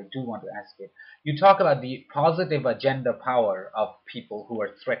point, and I do want to ask it. You talk about the positive agenda power of people who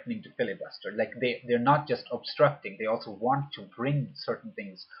are threatening to filibuster. Like they're not just obstructing; they also want to bring certain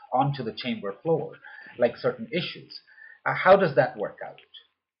things onto the chamber floor, like certain issues. How does that work out?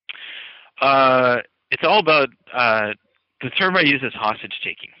 It's all about the term I use is hostage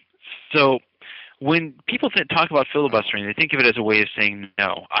taking. So when people talk about filibustering, they think of it as a way of saying,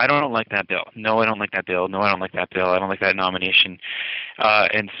 no, I don't like that bill. No, I don't like that bill. No, I don't like that bill. I don't like that nomination.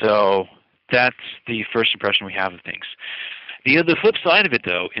 And so that's the first impression we have of things. The flip side of it,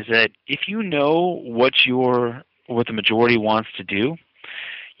 though, is that if you know what the majority wants to do,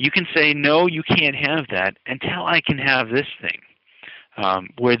 you can say, no, you can't have that until I can have this thing.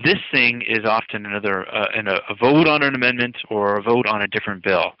 Where this thing is often a vote on an amendment or a vote on a different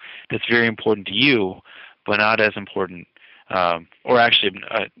bill that's very important to you, but not as important, or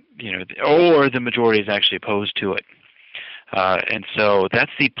the majority is actually opposed to it. And so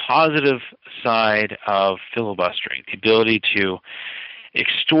that's the positive side of filibustering, the ability to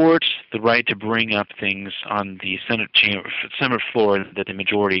extort the right to bring up things on the Senate floor that the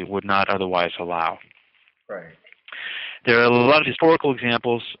majority would not otherwise allow. Right. There are a lot of historical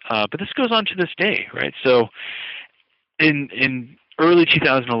examples, but this goes on to this day, right? So in early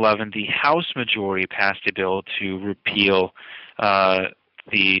 2011, the House majority passed a bill to repeal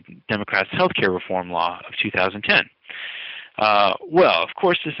the Democrats' health care reform law of 2010. Well, of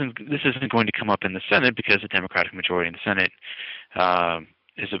course, this isn't going to come up in the Senate because the Democratic majority in the Senate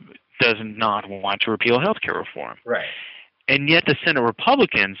does not want to repeal health care reform. Right. And yet the Senate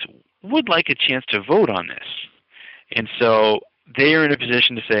Republicans would like a chance to vote on this. And so they are in a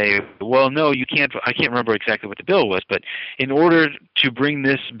position to say, well, no, you can't. I can't remember exactly what the bill was, but in order to bring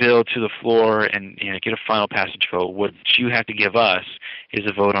this bill to the floor and get a final passage vote, what you have to give us is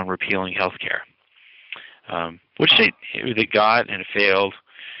a vote on repealing health care, which they got, and it failed.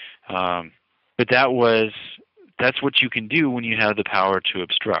 But that's what you can do when you have the power to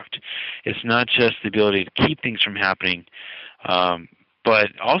obstruct. It's not just the ability to keep things from happening, but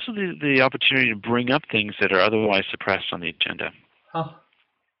also the opportunity to bring up things that are otherwise suppressed on the agenda. Huh.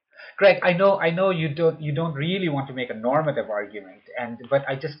 Greg, I know you don't really want to make a normative argument, but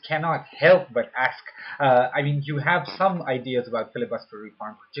I just cannot help but ask. I mean, you have some ideas about filibuster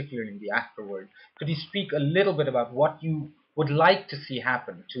reform, particularly in the afterword. Could you speak a little bit about what you would like to see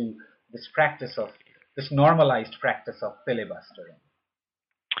happen to this normalized practice of filibustering?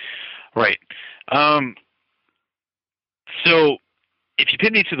 Right. So if you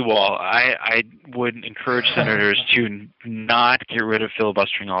pin me to the wall, I would encourage senators to not get rid of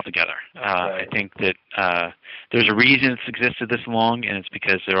filibustering altogether. Right. I think that there's a reason it's existed this long, and it's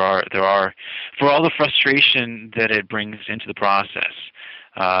because there are for all the frustration that it brings into the process,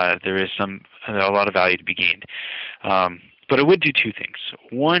 there is a lot of value to be gained. But it would do two things.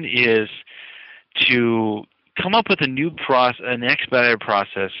 One is to come up with an expedited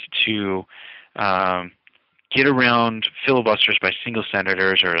process to get around filibusters by single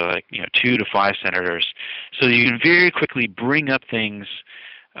senators, or 2 to 5 senators, so that you can very quickly bring up things,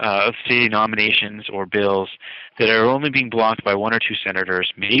 say nominations or bills that are only being blocked by 1 or 2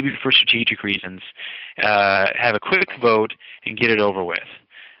 senators, maybe for strategic reasons, have a quick vote and get it over with.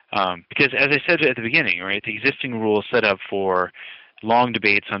 Because as I said at the beginning, right, the existing rules set up for long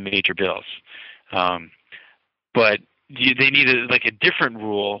debates on major bills. But they need a different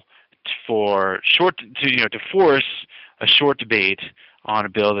rule for to force a short debate on a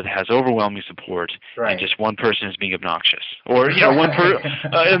bill that has overwhelming support, right, and just one person is being obnoxious, or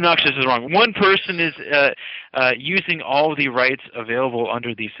obnoxious is wrong. One person is using all the rights available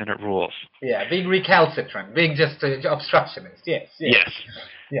under the Senate rules. Yeah, being recalcitrant, being just obstructionist. Yes.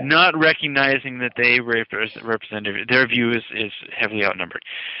 Yeah. Not recognizing that they represent their view is heavily outnumbered.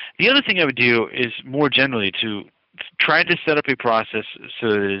 The other thing I would do is more generally to try to set up a process so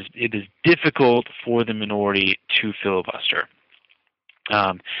that it is difficult for the minority to filibuster.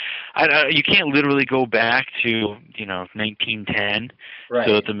 You can't literally go back to 1910, right,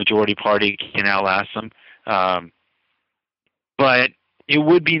 so that the majority party can outlast them. But it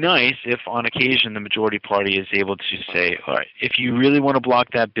would be nice if on occasion the majority party is able to say, all right, if you really want to block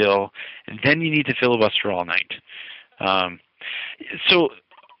that bill, then you need to filibuster all night. So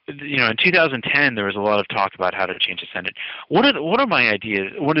in 2010, there was a lot of talk about how to change the Senate. One of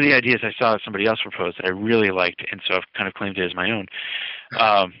the ideas I saw somebody else propose that I really liked, and so I've kind of claimed it as my own,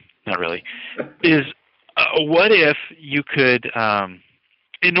 not really, is what if you could,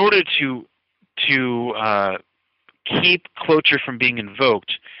 in order to keep cloture from being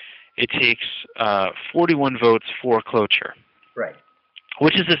invoked, it takes 41 votes for cloture. Right.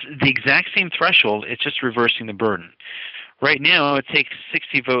 Which is the exact same threshold, it's just reversing the burden. Right now, it takes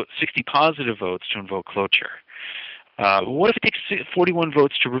 60 positive votes to invoke cloture. What if it takes 41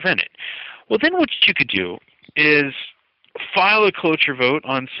 votes to prevent it? Well, then what you could do is file a cloture vote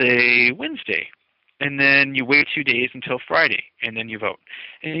on, say, Wednesday, and then you wait 2 days until Friday, and then you vote.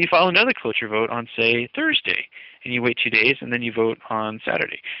 And you file another cloture vote on, say, Thursday, and you wait 2 days, and then you vote on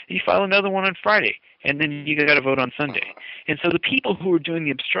Saturday. And you file another one on Friday, and then you got to vote on Sunday. And so the people who are doing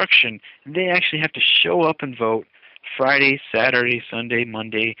the obstruction, they actually have to show up and vote Friday, Saturday, Sunday,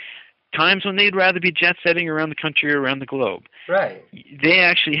 Monday, times when they'd rather be jet-setting around the country or around the globe. Right. They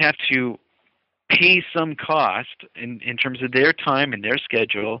actually have to pay some cost in terms of their time and their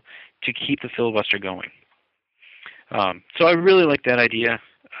schedule to keep the filibuster going. So I really like that idea.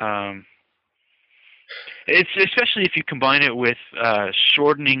 It's especially if you combine it with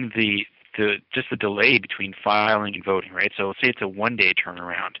shortening the delay between filing and voting, right? So let's say it's a 1-day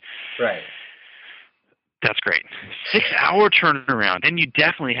turnaround. Right. That's great. 6-hour turnaround. Then you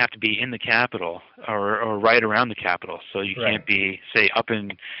definitely have to be in the Capitol or right around the Capitol. So you can't be, say, up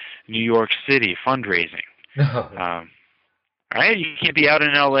in New York City fundraising. No. Right? You can't be out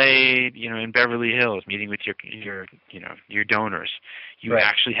in L.A., in Beverly Hills meeting with your donors. You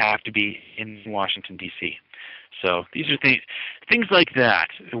actually have to be in Washington, D.C. So these are things like that,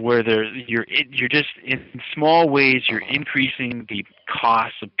 where you're just in small ways you're increasing the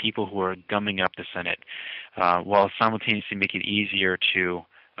costs of people who are gumming up the Senate, while simultaneously making it easier to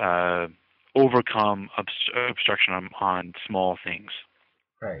overcome obstruction on small things.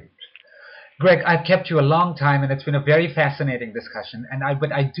 Right. Greg, I've kept you a long time, and it's been a very fascinating discussion.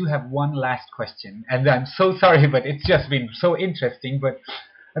 But I do have one last question, and I'm so sorry, but it's just been so interesting. But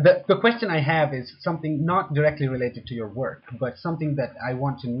the question I have is something not directly related to your work, but something that I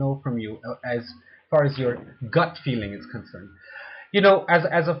want to know from you as far as your gut feeling is concerned.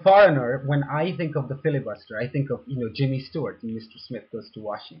 As a foreigner, when I think of the filibuster, I think of, Jimmy Stewart in Mr. Smith Goes to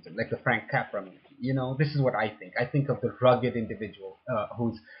Washington, like the Frank Capra movie. This is what I think. I think of the rugged individual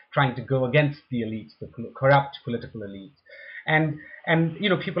who's trying to go against the elites, the corrupt political elites. And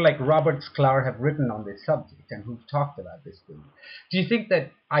people like Robert Sklar have written on this subject and who've talked about this thing. Do you think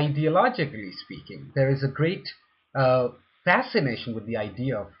that ideologically speaking, there is a great fascination with the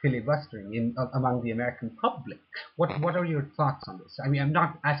idea of filibustering among the American public? What are your thoughts on this? I mean, I'm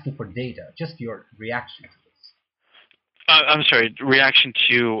not asking for data, just your reaction to this. I'm sorry, reaction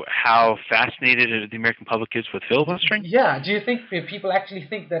to how fascinated the American public is with filibustering? Yeah, do you think people actually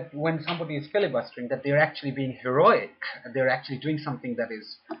think that when somebody is filibustering that they're actually being heroic, they're actually doing something that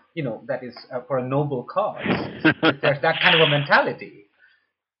is, for a noble cause? There's that kind of a mentality.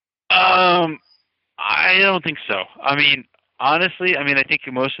 I don't think so. I mean, honestly, I think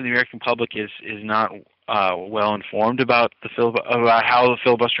most of the American public is not well informed about about how the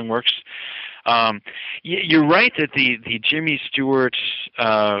filibustering works. You're right that the Jimmy Stewart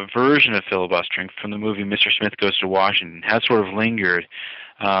version of filibustering from the movie Mr. Smith Goes to Washington has sort of lingered.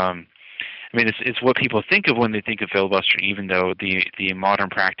 It's what people think of when they think of filibustering, even though the modern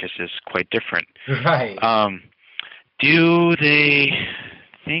practice is quite different. Right. Do they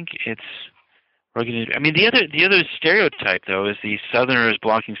think it's rugged? The other stereotype though is the Southerners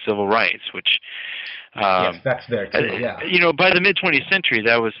blocking civil rights, which yes, that's there too. Yeah. By the mid 20th century,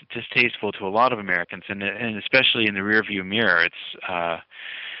 that was distasteful to a lot of Americans, and especially in the rearview mirror, it's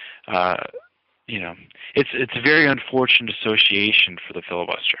a very unfortunate association for the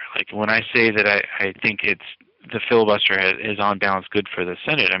filibuster. Like when I say that I think the filibuster is on balance good for the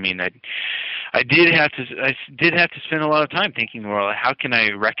Senate. I did have to spend a lot of time thinking, well, how can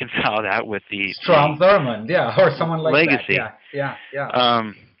I reconcile that with the Strom Thurmond, or someone like legacy? That. Yeah.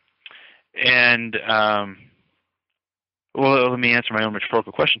 Well, let me answer my own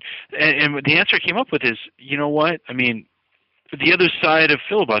rhetorical question. And the answer I came up with is, you know what? The other side of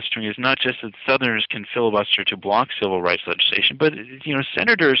filibustering is not just that Southerners can filibuster to block civil rights legislation, but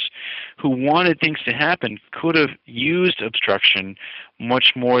senators who wanted things to happen could have used obstruction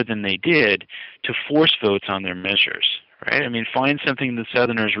much more than they did to force votes on their measures. Right? Find something the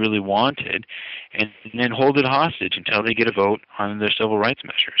Southerners really wanted, and then hold it hostage until they get a vote on their civil rights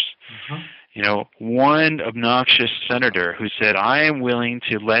measures. Mm-hmm. One obnoxious senator who said, I am willing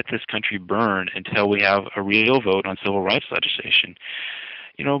to let this country burn until we have a real vote on civil rights legislation,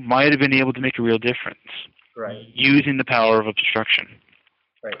 might have been able to make a real difference. Right. Using the power of obstruction.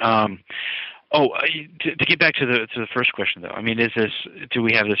 Right. To get back to the first question, though, do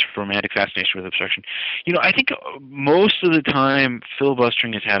we have this romantic fascination with obstruction? I think most of the time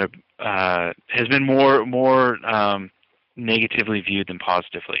filibustering has been more negatively viewed than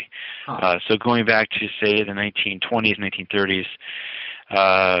positively. Huh. So going back to say the 1920s, 1930s,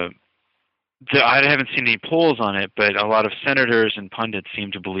 I haven't seen any polls on it, but a lot of senators and pundits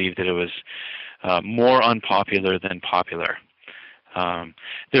seem to believe that it was more unpopular than popular.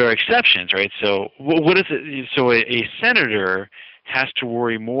 There are exceptions, right? So what is it? So a senator has to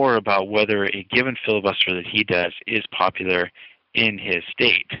worry more about whether a given filibuster that he does is popular in his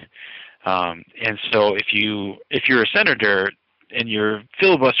state. And so if you're a senator and you're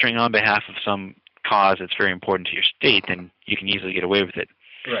filibustering on behalf of some cause that's very important to your state, then you can easily get away with it.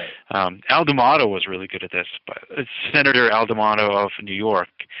 Right. Al D'Amato was really good at this. It's Senator Al D'Amato of New York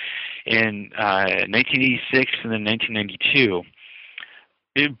in 1986 and then 1992.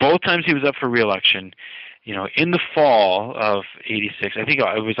 Both times he was up for re-election. In the fall of '86, I think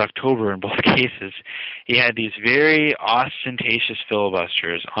it was October in both cases, he had these very ostentatious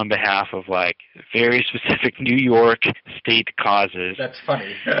filibusters on behalf of very specific New York state causes. That's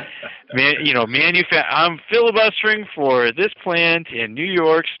funny. I'm filibustering for this plant in New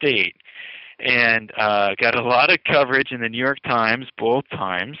York State, and got a lot of coverage in the New York Times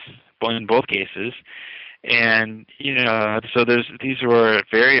in both cases. And so these were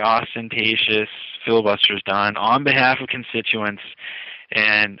very ostentatious filibusters done on behalf of constituents,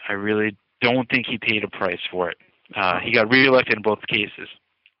 and I really don't think he paid a price for it. He got reelected in both cases.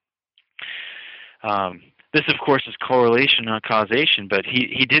 this, of course, is correlation, not causation, but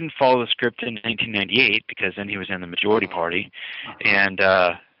he didn't follow the script in 1998 because then he was in the majority party, and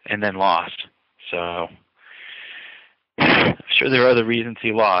then lost. So I'm sure there are other reasons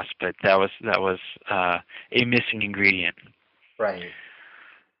he lost, but that was a missing ingredient. Right.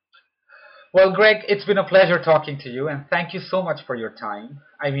 Well, Greg, it's been a pleasure talking to you, and thank you so much for your time.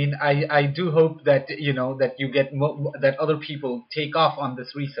 I mean, I do hope that that you get that other people take off on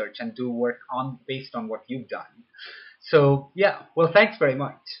this research and do work based on what you've done. So yeah, well, thanks very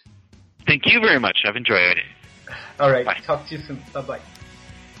much. Thank you very much. I've enjoyed it. All right, Bye. Talk to you soon. Bye-bye.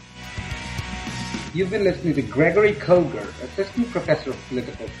 You've been listening to Gregory Koger, Assistant Professor of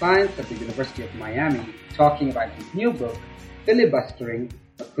Political Science at the University of Miami, talking about his new book, Filibustering,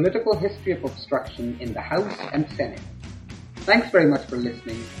 A Political History of Obstruction in the House and Senate. Thanks very much for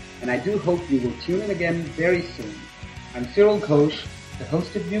listening, and I do hope you will tune in again very soon. I'm Cyril Ghosh, the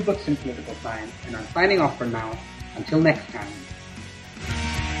host of New Books in Political Science, and I'm signing off for now. Until next time.